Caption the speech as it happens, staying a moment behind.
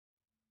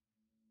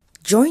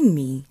Join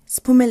me,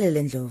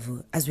 Siphumelele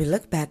Ndlovu, as we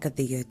look back at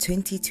the year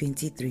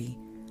 2023.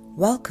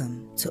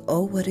 Welcome to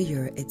Oh What a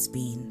Year It's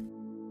Been.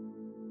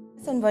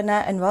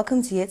 Sanibona, and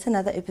welcome to yet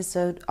another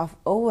episode of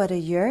Oh What a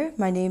Year.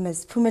 My name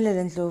is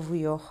Siphumelele Ndlovu,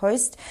 your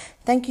host.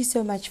 Thank you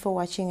so much for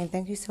watching and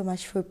thank you so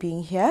much for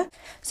being here.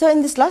 So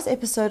in this last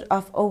episode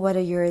of Oh What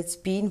a Year It's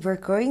Been, we're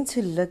going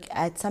to look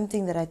at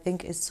something that I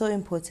think is so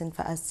important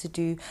for us to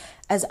do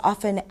as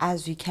often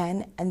as we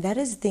can, and that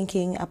is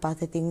thinking about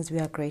the things we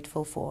are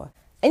grateful for.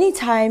 Any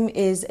time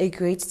is a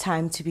great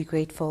time to be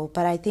grateful,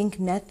 but I think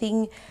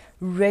nothing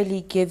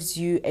really gives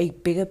you a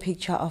bigger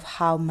picture of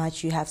how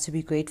much you have to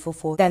be grateful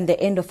for than the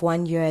end of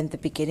one year and the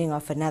beginning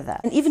of another.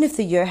 And even if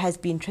the year has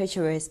been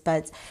treacherous,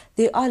 but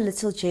there are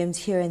little gems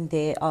here and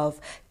there of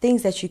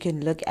things that you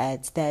can look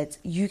at that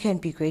you can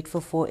be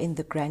grateful for in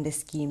the grander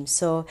scheme.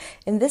 So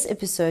in this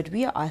episode,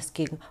 we are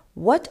asking,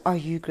 what are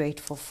you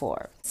grateful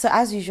for? So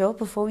as usual,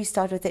 before we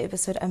start with the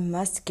episode, I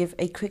must give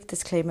a quick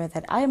disclaimer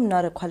that I am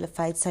not a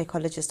qualified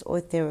psychologist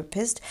or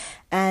therapist,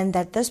 and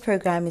that this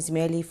program is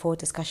merely for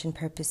discussion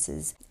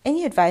purposes.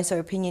 Any advice or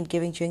opinion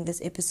given during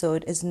this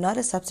episode is not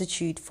a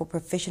substitute for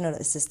professional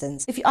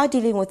assistance. If you are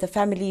dealing with a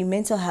family,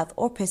 mental health,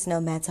 or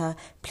personal matter,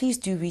 please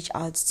do reach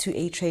out to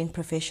a trained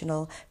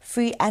professional.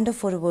 Free and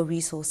affordable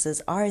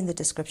resources are in the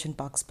description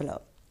box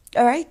below.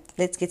 Alright,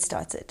 let's get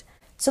started.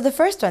 So the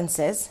first one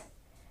says,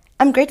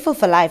 I'm grateful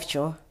for life,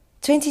 Joe.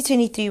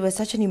 2023 was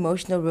such an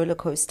emotional roller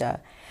coaster.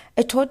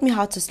 It taught me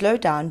how to slow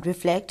down,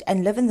 reflect,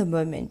 and live in the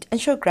moment,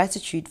 and show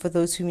gratitude for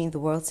those who mean the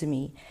world to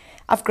me.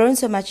 I've grown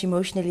so much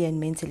emotionally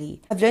and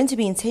mentally. I've learned to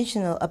be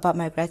intentional about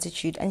my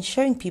gratitude and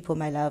showing people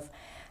my love.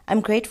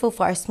 I'm grateful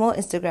for our small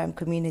Instagram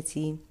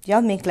community.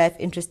 Y'all make life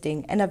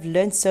interesting, and I've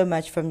learned so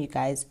much from you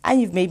guys.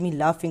 And you've made me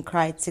laugh and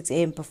cry at 6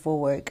 a.m.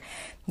 before work.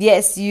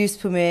 Yes, you,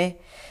 Spume.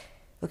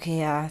 Okay,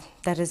 yeah,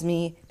 that is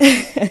me.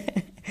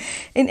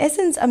 In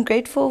essence, I'm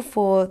grateful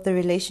for the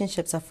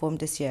relationships I've formed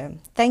this year.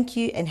 Thank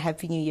you and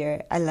Happy New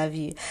Year. I love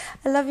you.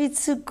 I love you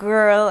too,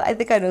 girl. I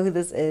think I know who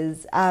this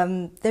is.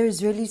 There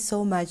is really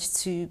so much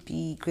to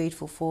be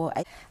grateful for.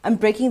 I'm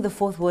breaking the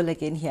fourth wall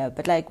again here,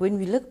 but like when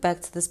we look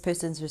back to this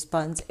person's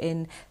response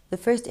in the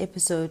first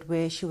episode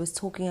where she was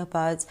talking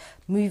about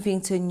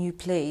moving to a new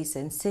place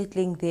and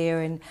settling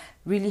there and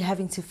really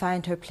having to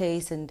find her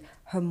place and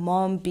her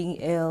mom being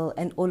ill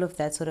and all of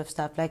that sort of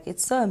stuff. Like,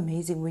 it's so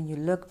amazing when you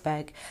look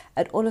back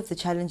at all of the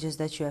challenges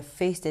that you have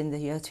faced in the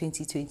year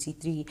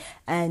 2023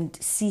 and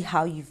see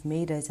how you've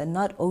made it. And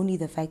not only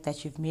the fact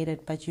that you've made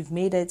it, but you've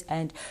made it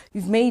and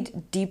you've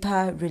made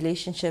deeper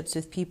relationships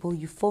with people.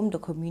 You formed a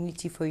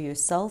community for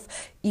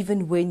yourself,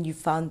 even when you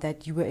found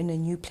that you were in a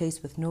new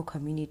place with no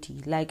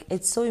community. Like,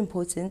 it's so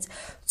important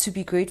to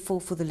be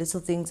grateful for the little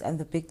things and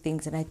the big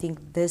things. And I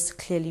think this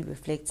clearly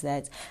reflects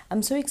that.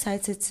 I'm so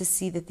excited to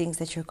see the things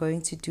that you're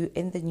going to do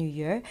in the new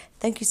year.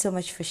 Thank you so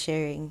much for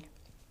sharing.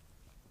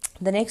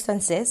 The next one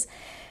says,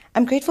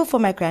 I'm grateful for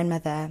my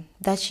grandmother,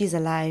 that she's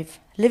alive.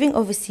 Living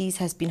overseas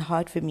has been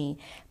hard for me,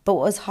 but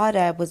what was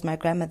harder was my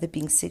grandmother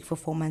being sick for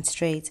 4 months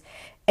straight.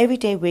 Every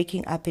day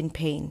waking up in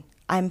pain.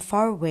 I'm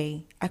far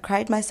away. I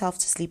cried myself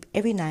to sleep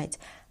every night,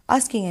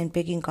 asking and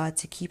begging God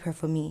to keep her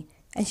for me.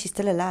 And she's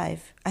still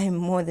alive. I am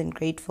more than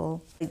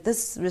grateful.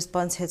 This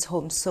response hits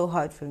home so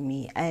hard for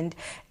me. And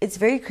it's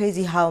very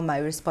crazy how my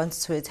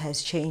response to it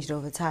has changed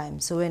over time.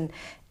 So when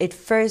it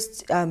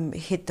first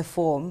hit the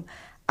form,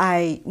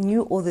 I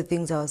knew all the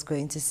things I was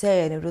going to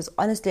say. And it was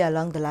honestly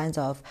along the lines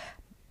of,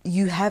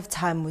 you have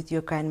time with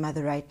your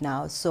grandmother right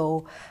now.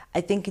 So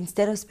I think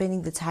instead of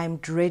spending the time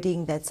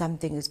dreading that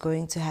something is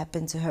going to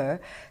happen to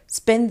her,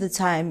 spend the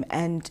time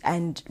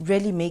and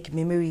really make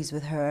memories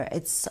with her.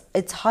 It's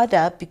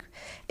harder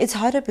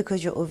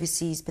because you're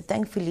overseas, but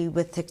thankfully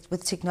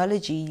with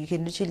technology, you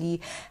can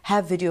literally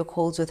have video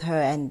calls with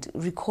her and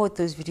record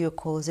those video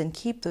calls and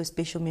keep those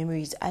special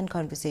memories and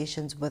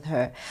conversations with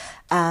her.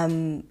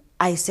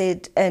 I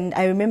said, and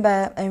I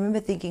remember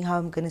thinking how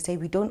I'm going to say,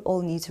 we don't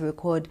all need to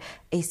record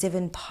a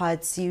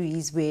 7-part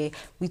series where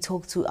we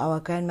talk to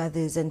our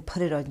grandmothers and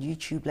put it on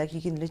YouTube. Like,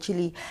 you can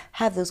literally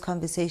have those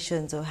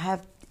conversations or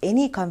have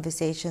any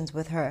conversations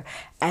with her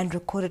and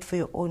record it for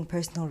your own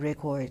personal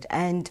record.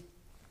 And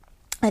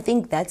I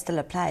think that still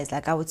applies.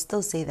 Like, I would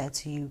still say that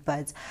to you,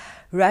 but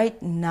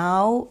right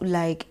now,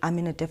 like, I'm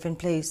in a different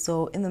place.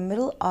 So in the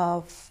middle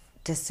of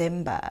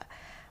December,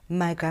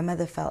 my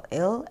grandmother fell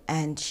ill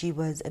and she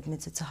was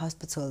admitted to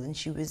hospital, and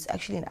she was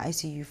actually in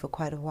ICU for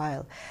quite a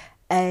while.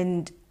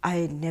 And I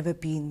had never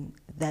been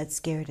that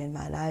scared in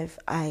my life.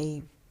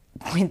 I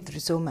went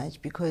through so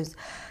much because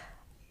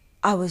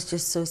I was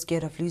just so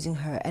scared of losing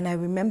her. And I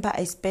remember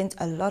I spent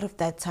a lot of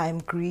that time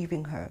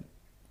grieving her.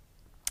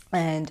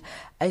 And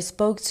I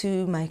spoke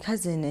to my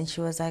cousin and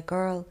she was like,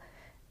 girl,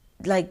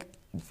 like,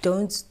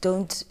 don't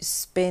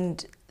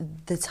spend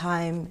the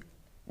time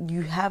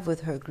you have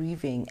with her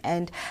grieving.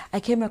 And I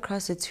came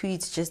across a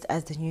tweet just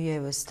as the new year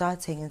was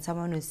starting, and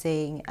someone was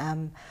saying,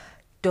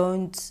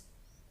 don't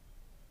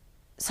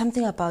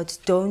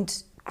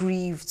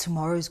grieve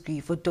tomorrow's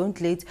grief, or don't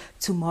let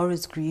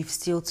tomorrow's grief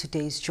steal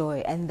today's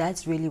joy. And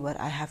that's really what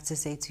I have to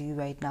say to you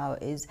right now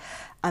is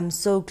I'm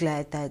so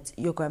glad that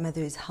your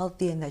grandmother is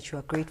healthy and that you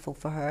are grateful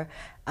for her.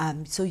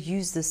 So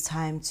use this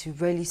time to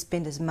really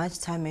spend as much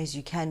time as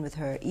you can with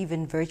her,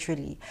 even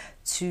virtually,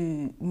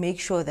 to make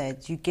sure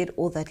that you get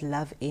all that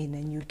love in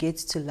and you get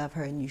to love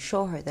her and you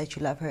show her that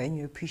you love her and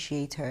you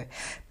appreciate her.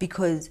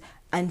 Because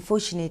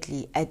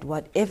unfortunately, at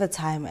whatever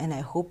time, and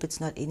I hope it's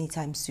not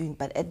anytime soon,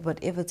 but at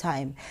whatever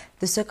time,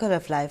 the circle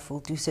of life will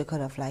do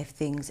circle of life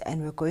things,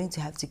 and we're going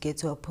to have to get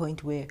to a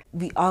point where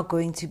we are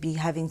going to be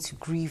having to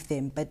grieve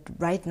them. But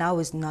right now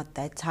is not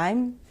that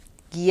time.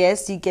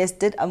 Yes, you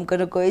guessed it. I'm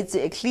going to go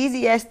into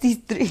Ecclesiastes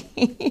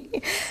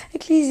 3.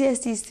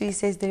 Ecclesiastes 3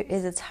 says there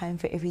is a time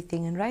for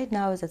everything. And right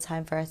now is a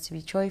time for us to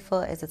be joyful.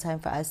 It's a time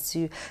for us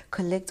to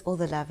collect all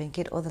the love and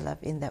get all the love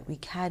in that we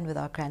can with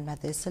our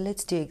grandmothers. So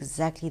let's do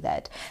exactly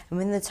that. And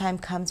when the time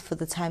comes for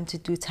the time to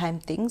do time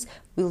things,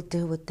 we'll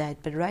deal with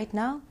that. But right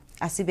now,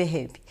 asibe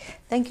happy.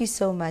 Thank you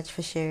so much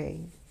for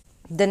sharing.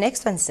 The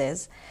next one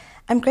says,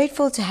 I'm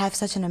grateful to have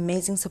such an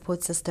amazing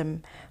support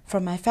system,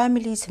 from my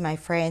family to my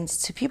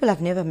friends to people I've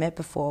never met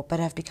before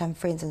but have become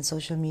friends on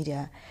social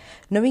media.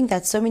 Knowing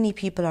that so many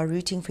people are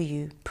rooting for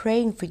you,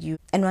 praying for you,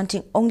 and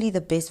wanting only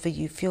the best for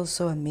you feels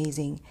so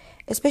amazing,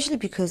 especially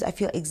because I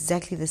feel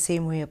exactly the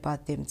same way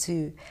about them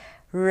too.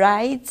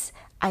 Right?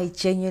 I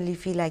genuinely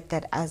feel like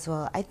that as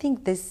well. I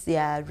think this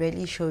year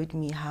really showed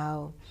me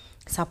how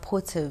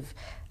supportive,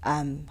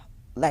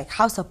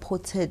 how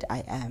supported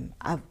I am.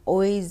 I've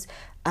always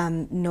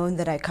known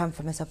that I come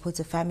from a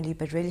supportive family,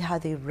 but really how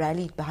they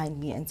rallied behind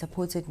me and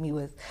supported me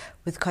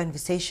with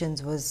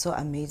conversations was so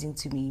amazing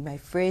to me. My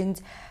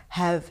friends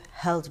have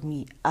held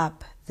me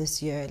up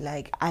this year.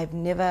 Like, I've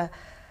never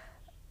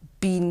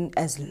been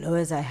as low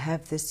as I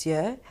have this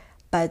year,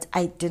 but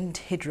I didn't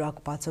hit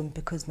rock bottom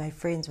because my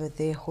friends were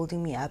there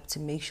holding me up to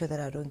make sure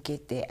that I don't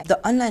get there.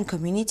 The online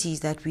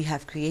communities that we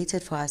have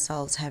created for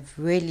ourselves have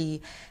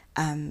really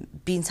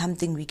been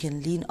something we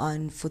can lean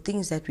on for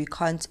things that we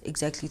can't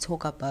exactly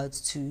talk about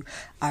to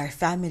our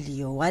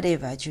family or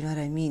whatever. Do you know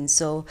what I mean?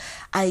 So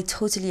I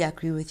totally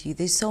agree with you.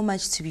 There's so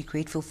much to be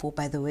grateful for,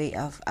 by the way,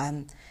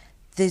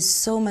 there's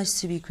so much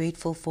to be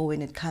grateful for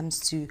when it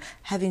comes to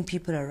having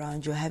people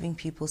around you, having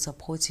people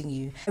supporting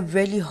you. I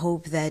really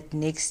hope that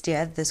next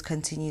year this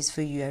continues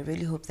for you. I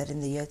really hope that in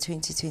the year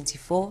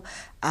 2024,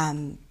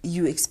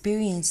 you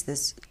experience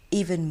this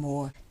even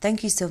more.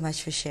 Thank you so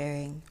much for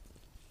sharing.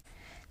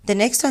 The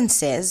next one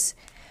says,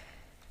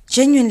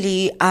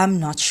 genuinely, I'm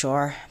not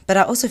sure, but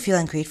I also feel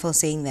ungrateful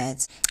saying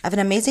that. I have an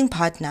amazing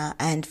partner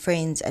and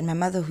friends and my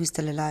mother who's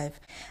still alive.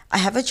 I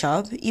have a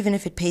job, even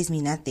if it pays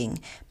me nothing,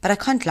 but I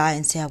can't lie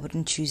and say I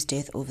wouldn't choose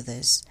death over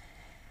this.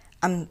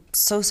 I'm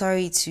so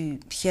sorry to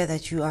hear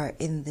that you are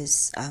in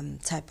this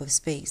type of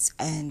space,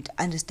 and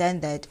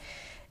understand that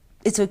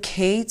it's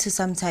okay to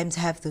sometimes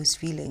have those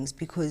feelings,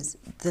 because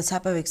the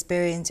type of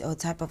experience or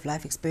type of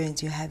life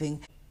experience you're having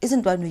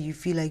isn't one where you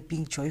feel like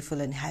being joyful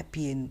and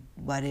happy and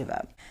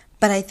whatever.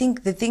 But I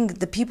think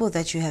the people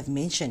that you have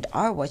mentioned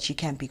are what you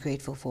can be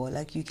grateful for.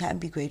 Like, you can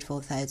be grateful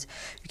that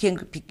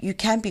you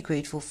can be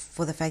grateful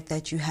for the fact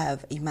that you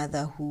have a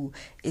mother who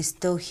is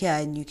still here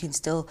and you can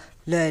still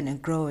learn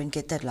and grow and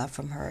get that love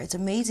from her. It's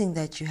amazing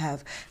that you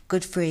have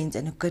good friends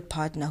and a good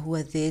partner who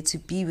are there to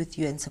be with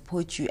you and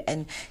support you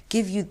and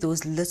give you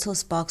those little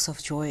sparks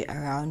of joy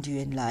around you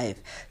in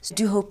life. So I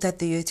do hope that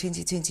the year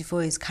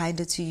 2024 is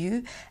kinder to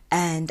you,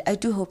 and I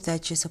do hope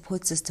that your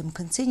support system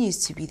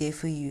continues to be there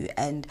for you,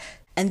 and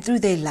through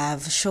their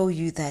love show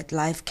you that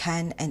life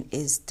can and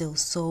is still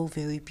so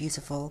very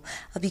beautiful.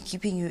 I'll be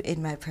keeping you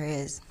in my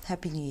prayers.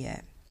 Happy New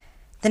Year.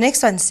 The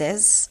next one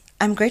says,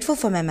 I'm grateful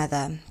for my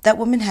mother. That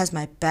woman has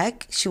my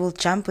back. She will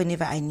jump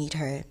whenever I need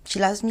her. She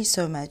loves me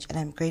so much, and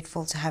I'm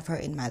grateful to have her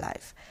in my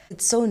life.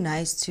 It's so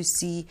nice to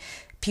see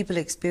people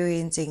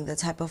experiencing the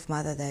type of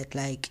mother that,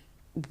 like,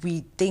 we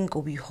think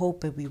or we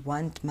hope and we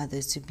want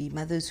mothers to be,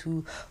 mothers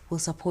who will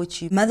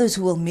support you, mothers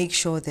who will make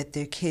sure that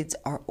their kids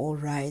are all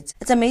right.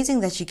 It's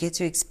amazing that you get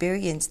to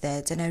experience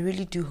that, and I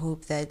really do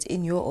hope that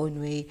in your own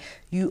way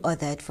you are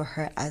that for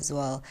her as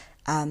well.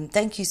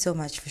 Thank you so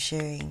much for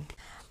sharing.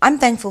 I'm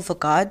thankful for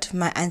God,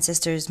 my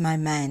ancestors, my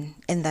man,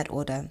 in that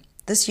order.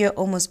 This year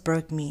almost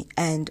broke me,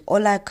 and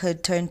all I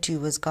could turn to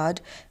was God,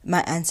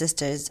 my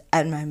ancestors,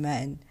 and my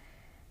man.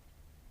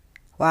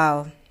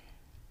 Wow.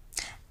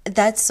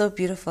 That's so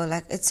beautiful.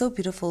 Like, it's so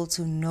beautiful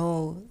to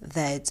know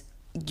that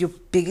your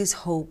biggest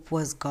hope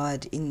was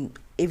God in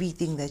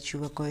everything that you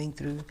were going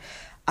through.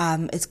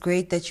 It's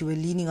great that you were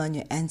leaning on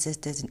your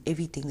ancestors in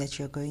everything that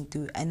you're going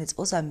through. And it's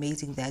also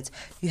amazing that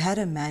you had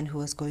a man who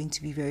was going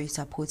to be very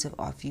supportive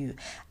of you.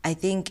 I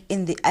think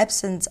in the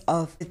absence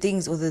of the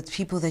things or the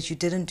people that you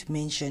didn't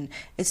mention,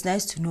 it's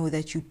nice to know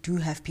that you do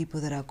have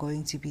people that are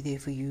going to be there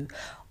for you.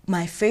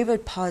 My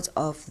favorite part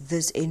of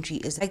this entry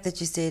is like that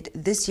you said,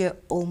 this year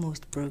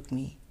almost broke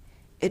me.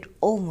 It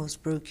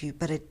almost broke you,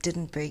 but it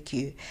didn't break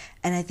you.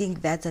 And I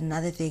think that's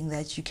another thing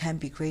that you can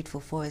be grateful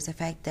for, is the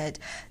fact that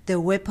the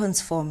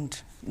weapons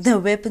formed. The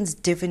weapons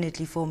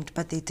definitely formed,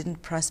 but they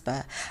didn't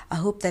prosper. I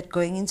hope that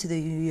going into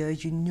the new year,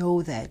 you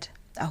know that.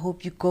 I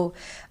hope you go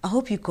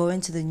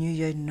into the new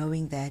year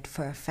knowing that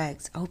for a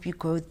fact. I hope you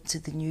go into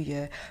the new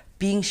year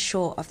being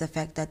sure of the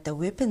fact that the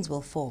weapons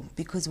will form,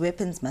 because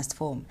weapons must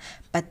form,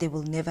 but they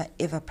will never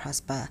ever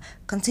prosper.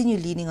 Continue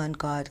leaning on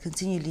God,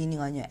 continue leaning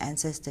on your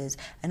ancestors,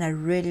 and I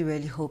really,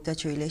 really hope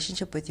that your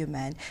relationship with your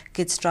man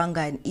gets stronger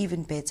and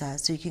even better,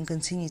 so you can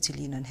continue to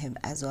lean on him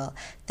as well.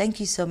 Thank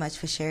you so much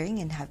for sharing,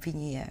 and Happy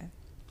New Year.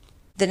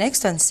 The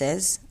next one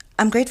says,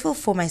 I'm grateful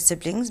for my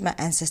siblings, my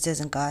ancestors,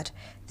 and God.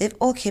 They've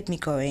all kept me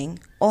going,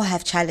 all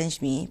have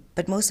challenged me,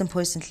 but most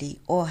importantly,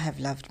 all have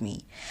loved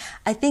me.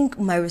 I think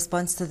my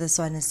response to this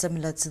one is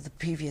similar to the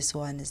previous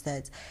one, is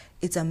that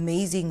it's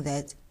amazing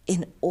that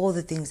in all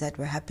the things that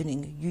were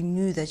happening, you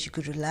knew that you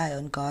could rely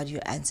on God,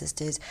 your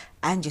ancestors,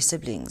 and your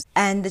siblings.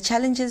 And the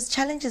challenges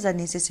are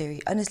necessary.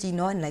 Honestly,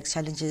 no one likes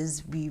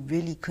challenges. We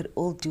really could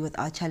all do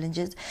without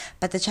challenges,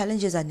 but the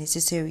challenges are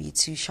necessary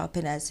to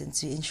sharpen us and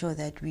to ensure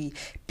that we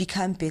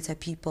become better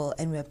people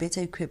and we are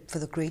better equipped for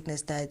the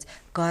greatness that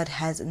God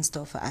has in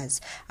store for us.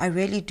 I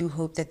really do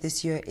hope that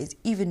this year is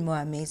even more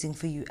amazing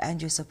for you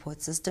and your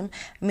support system.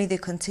 May they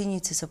continue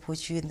to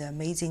support you in the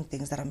amazing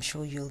things that I'm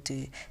sure you'll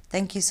do.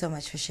 Thank you so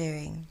much for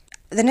sharing.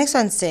 The next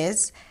one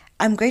says,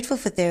 I'm grateful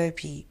for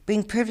therapy,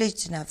 being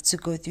privileged enough to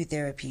go through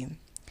therapy.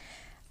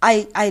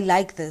 I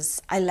like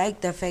this. I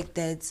like the fact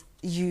that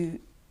you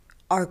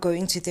are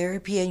going to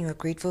therapy and you are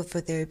grateful for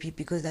therapy,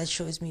 because that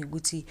shows me,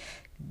 Guti,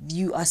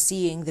 you are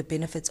seeing the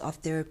benefits of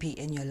therapy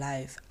in your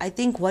life. I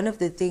think one of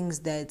the things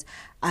that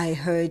I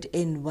heard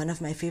in one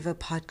of my favorite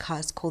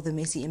podcasts called The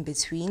Messy In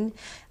Between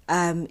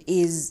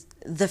is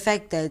the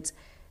fact that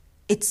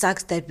it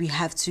sucks that we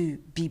have to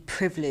be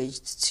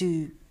privileged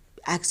to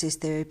access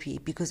therapy,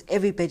 because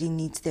everybody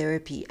needs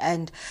therapy.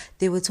 And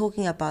they were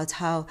talking about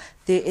how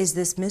there is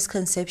this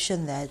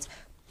misconception that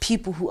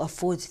people who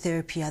afford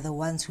therapy are the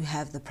ones who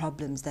have the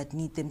problems that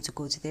need them to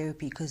go to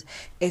therapy, because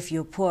if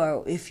you're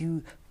poor, if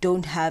you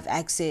don't have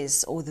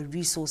access or the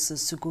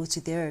resources to go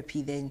to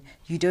therapy, then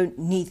you don't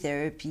need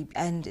therapy.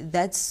 And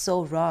that's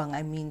so wrong.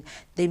 I mean,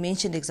 they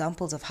mentioned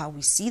examples of how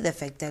we see the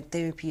fact that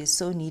therapy is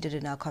so needed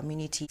in our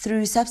community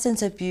through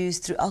substance abuse,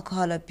 through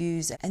alcohol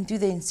abuse, and through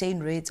the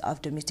insane rates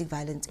of domestic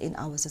violence in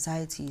our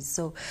societies.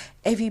 So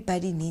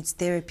everybody needs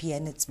therapy,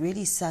 and it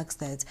really sucks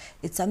that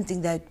it's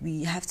something that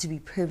we have to be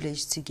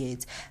privileged to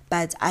get.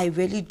 But I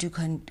really do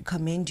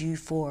commend you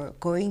for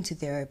going to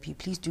therapy.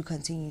 Please do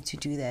continue to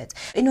do that.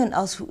 Anyone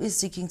else who is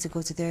seeking to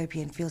go to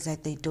therapy and feels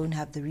like they don't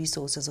have the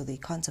resources or they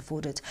can't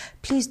afford it,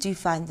 please do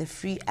find the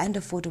free and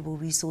affordable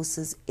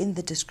resources in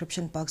the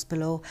description box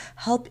below.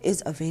 Help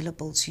is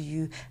available to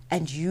you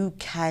and you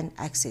can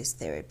access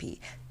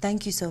therapy.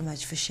 Thank you so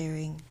much for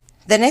sharing.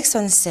 The next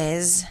one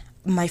says,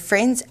 my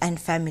friends and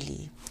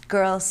family.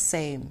 Girl,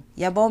 same.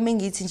 Yabo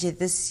mingithi nje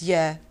this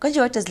year. Konje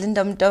what does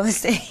Linda Mdomo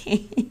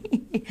say?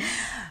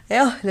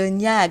 Yo, lo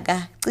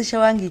nyaka cishe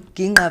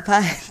wangiginqa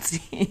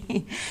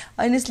phansi.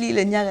 Honestly,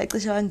 lo nyaka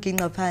cishe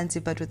wangiginqa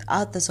phansi, but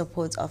without the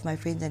support of my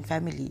friends and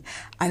family,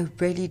 I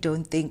really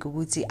don't think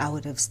ukuthi I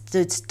would have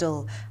stood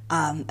still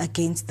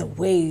against the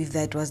wave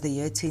that was the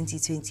year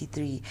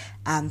 2023.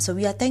 So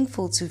we are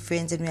thankful to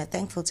friends and we are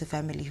thankful to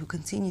family who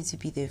continue to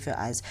be there for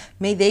us.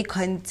 May they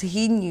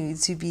continue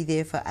to be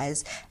there for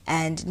us,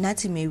 and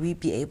Nati, may we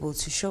be able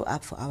to show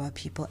up for our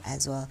people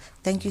as well.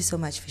 Thank you so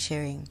much for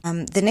sharing.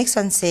 The next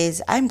one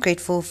says, I'm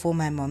grateful for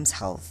my mom's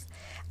health.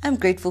 I'm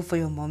grateful for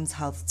your mom's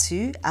health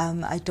too.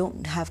 I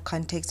don't have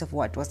context of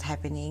what was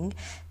happening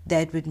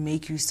that would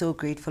make you so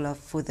grateful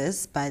for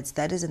this, but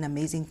that is an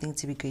amazing thing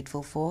to be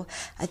grateful for.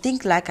 I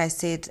think, like I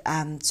said,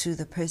 to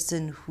the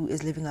person who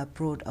is living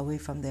abroad away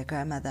from their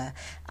grandmother,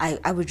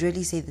 I would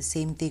really say the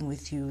same thing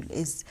with you,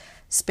 is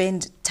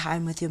spend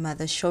time with your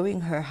mother,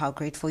 showing her how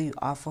grateful you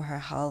are for her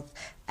health,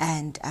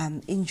 and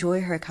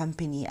enjoy her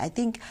company. I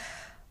think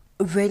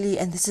really,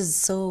 and this is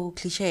so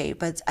cliche,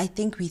 but I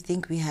think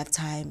we have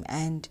time,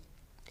 and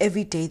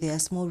every day there are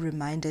small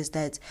reminders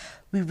that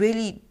we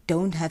really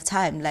don't have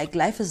time. Like,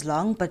 life is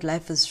long, but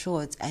life is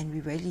short, and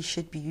we really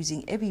should be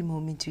using every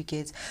moment we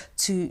get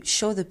to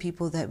show the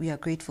people that we are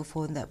grateful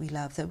for and that we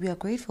love, that we are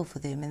grateful for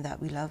them and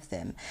that we love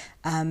them.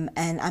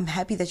 And I'm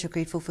happy that you're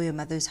grateful for your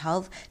mother's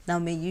health. Now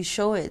may you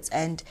show it,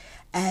 and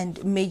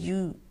may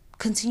you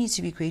continue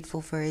to be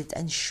grateful for it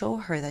and show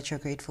her that you're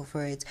grateful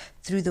for it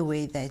through the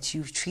way that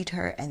you treat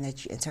her and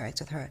that you interact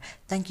with her.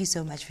 Thank you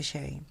so much for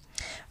sharing.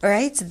 All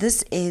right,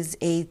 this is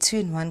a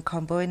 2-in-1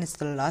 combo, and it's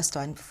the last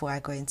one before I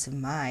go into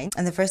mine.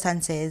 And the first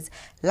one says,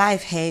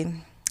 life, hey,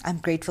 I'm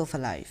grateful for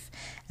life.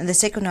 And the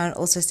second one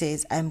also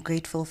says, I'm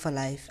grateful for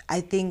life.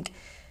 I think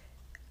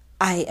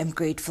I am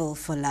grateful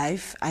for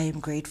life. I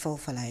am grateful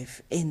for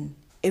life in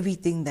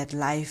everything that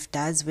life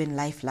does. When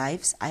life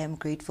lives, I am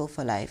grateful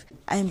for life.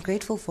 I am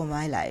grateful for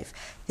my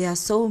life. There are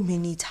so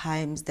many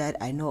times that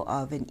I know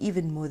of, and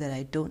even more that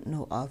I don't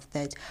know of,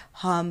 that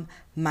harm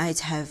might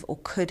have or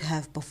could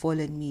have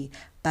befallen me,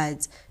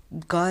 but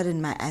God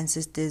and my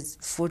ancestors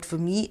fought for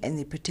me and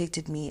they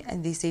protected me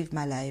and they saved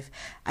my life.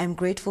 I'm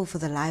grateful for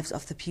the lives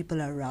of the people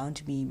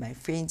around me, my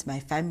friends, my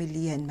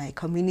family, and my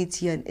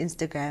community on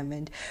Instagram,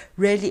 and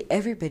really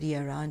everybody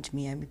around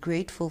me. I'm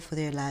grateful for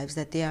their lives,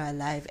 that they are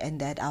alive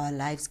and that our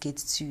lives get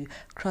to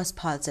cross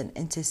paths and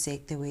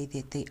intersect the way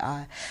that they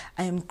are.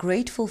 I am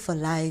grateful for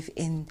life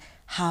in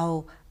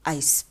how I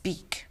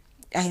speak.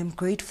 I am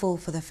grateful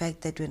for the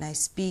fact that when I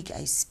speak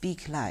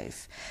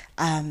life.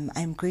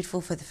 I'm grateful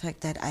for the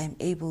fact that I am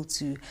able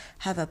to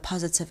have a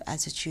positive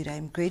attitude. I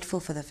am grateful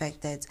for the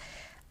fact that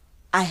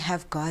I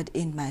have God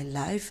in my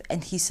life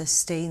and He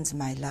sustains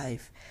my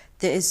life.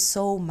 There is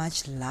so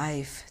much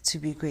life to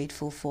be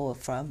grateful for,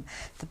 from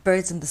the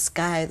birds in the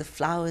sky, the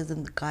flowers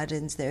in the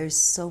gardens. There is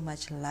so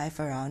much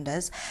life around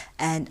us,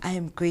 and I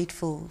am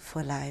grateful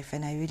for life,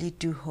 and I really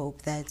do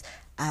hope that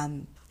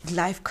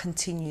life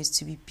continues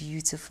to be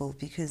beautiful,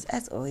 because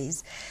as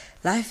always,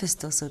 life is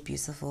still so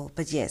beautiful.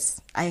 But yes,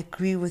 I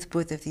agree with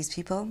both of these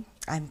people.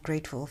 I'm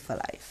grateful for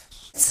life.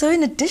 So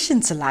in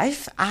addition to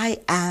life, I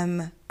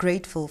am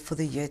grateful for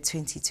the year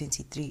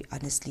 2023,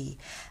 honestly.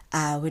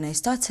 When I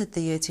started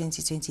the year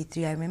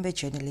 2023, I remember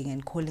journaling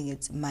and calling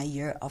it my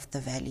year of the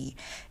valley.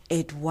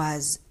 It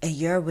was a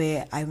year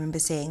where I remember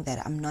saying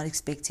that I'm not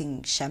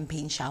expecting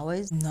champagne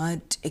showers,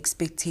 not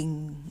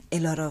expecting a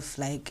lot of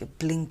like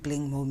bling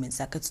bling moments.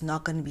 Like, it's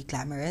not going to be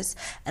glamorous.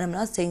 And I'm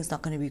not saying it's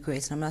not going to be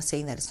great. And I'm not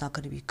saying that it's not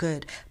going to be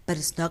good, but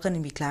it's not going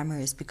to be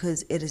glamorous,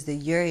 because it is the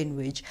year in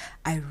which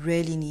I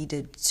really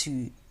needed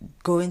to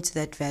go into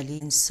that valley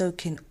and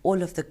soak in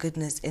all of the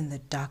goodness in the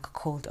dark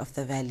cold of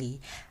the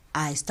valley.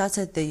 I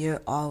started the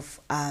year off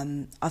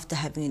after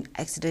having an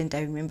accident.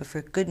 I remember for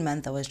a good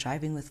month I was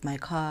driving with my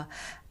car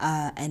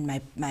and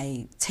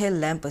my tail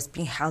lamp was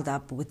being held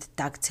up with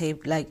duct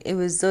tape. Like, it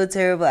was so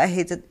terrible. I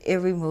hated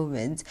every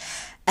moment.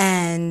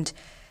 And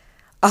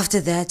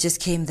after that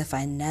just came the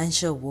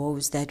financial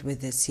woes that were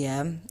this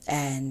year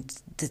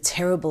and the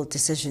terrible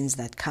decisions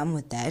that come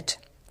with that.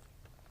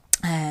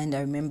 And I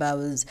remember I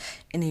was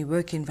in a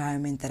work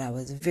environment that I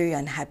was very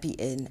unhappy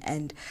in,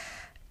 and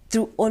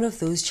through all of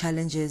those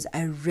challenges,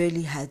 I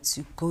really had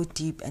to go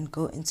deep and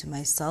go into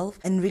myself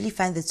and really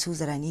find the tools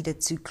that I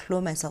needed to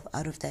claw myself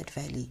out of that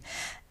valley.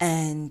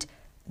 And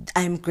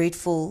I'm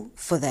grateful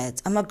for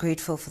that. I'm not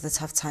grateful for the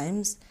tough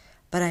times,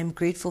 but I'm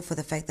grateful for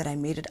the fact that I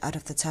made it out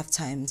of the tough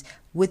times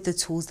with the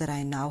tools that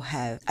I now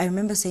have. I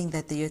remember saying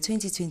that the year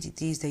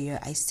 2023 is the year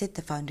I set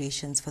the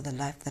foundations for the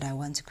life that I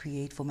want to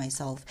create for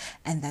myself.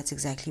 And that's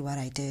exactly what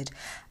I did.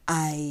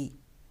 I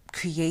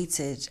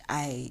created,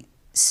 I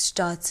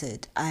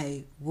started,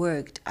 I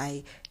worked,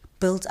 I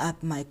built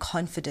up my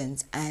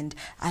confidence, and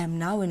I am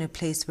now in a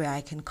place where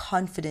I can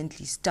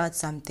confidently start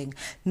something,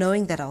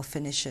 knowing that I'll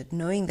finish it,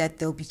 knowing that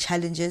there'll be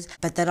challenges,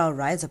 but that I'll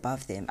rise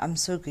above them. I'm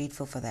so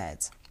grateful for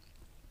that.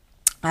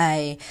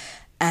 I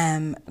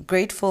am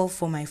grateful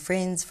for my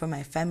friends, for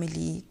my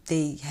family.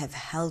 They have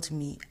held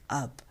me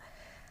up.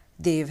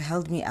 They've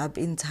held me up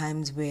in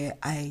times where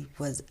I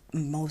was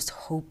most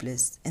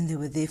hopeless, and they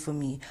were there for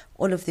me,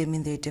 all of them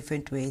in their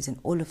different ways and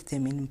all of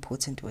them in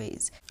important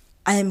ways.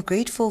 I am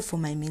grateful for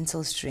my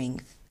mental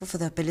strength, for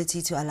the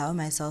ability to allow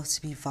myself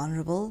to be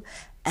vulnerable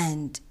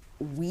and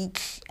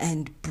weak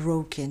and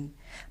broken.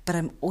 But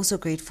I'm also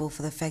grateful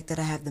for the fact that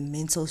I have the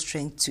mental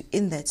strength to,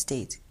 in that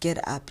state,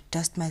 get up,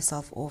 dust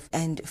myself off,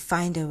 and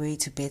find a way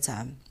to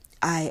better.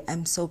 I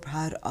am so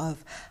proud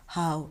of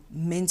how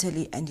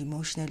mentally and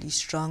emotionally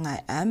strong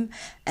I am,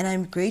 and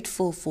I'm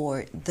grateful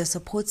for the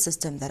support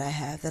system that I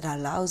have that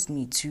allows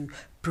me to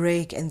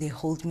break and they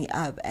hold me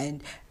up,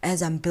 and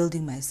as I'm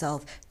building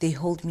myself, they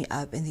hold me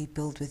up and they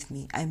build with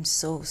me. I'm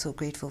so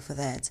grateful for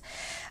that.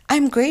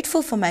 I'm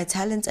grateful for my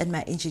talents and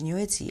my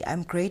ingenuity.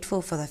 I'm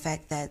grateful for the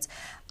fact that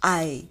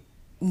I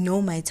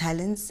know my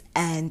talents,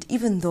 and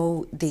even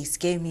though they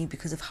scare me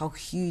because of how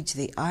huge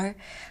they are,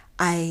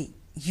 I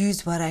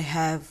use what I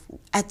have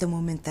at the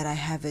moment that I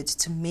have it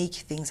to make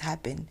things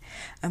happen.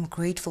 I'm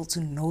grateful to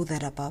know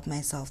that about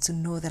myself, to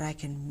know that I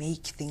can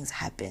make things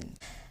happen.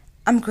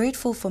 I'm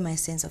grateful for my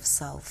sense of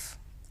self.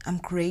 I'm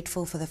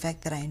grateful for the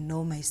fact that I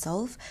know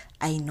myself,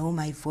 I know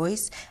my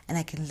voice, and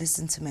I can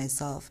listen to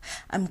myself.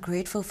 I'm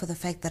grateful for the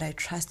fact that I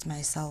trust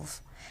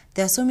myself.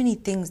 There are so many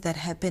things that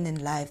happen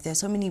in life. There are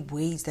so many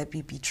ways that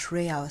we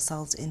betray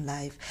ourselves in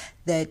life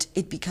that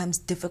it becomes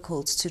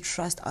difficult to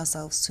trust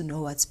ourselves, to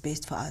know what's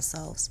best for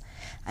ourselves.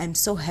 I'm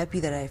so happy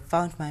that I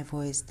found my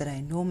voice, that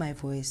I know my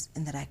voice,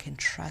 and that I can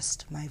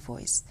trust my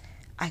voice.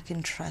 I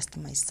can trust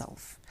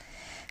myself.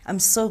 I'm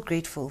so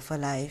grateful for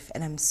life,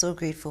 and I'm so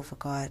grateful for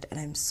God, and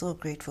I'm so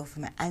grateful for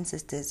my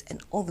ancestors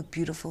and all the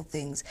beautiful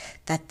things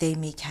that they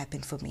make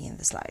happen for me in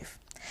this life.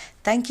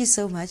 Thank you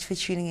so much for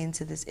tuning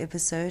into this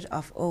episode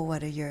of Oh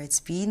What a Year It's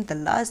Been, the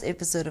last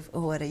episode of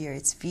Oh What a Year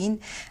It's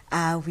Been.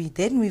 We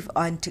then move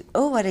on to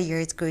Oh What a Year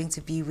It's Going to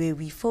Be, where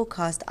we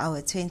forecast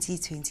our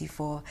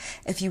 2024.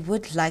 If you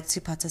would like to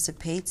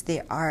participate,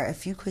 there are a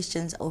few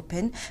questions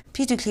open.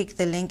 Please do click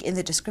the link in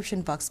the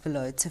description box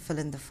below to fill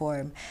in the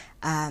form.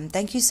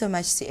 Thank you so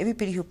much to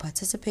everybody who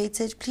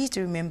participated. Please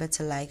do remember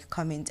to like,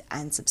 comment,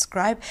 and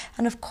subscribe.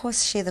 And of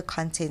course, share the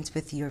content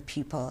with your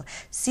people.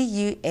 See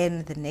you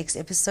in the next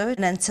episode.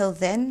 And until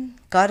then,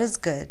 God is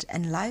good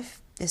and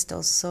life is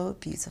still so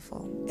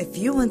beautiful. If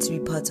you want to be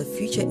part of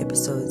future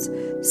episodes,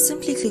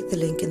 simply click the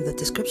link in the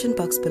description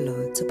box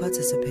below to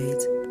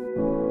participate.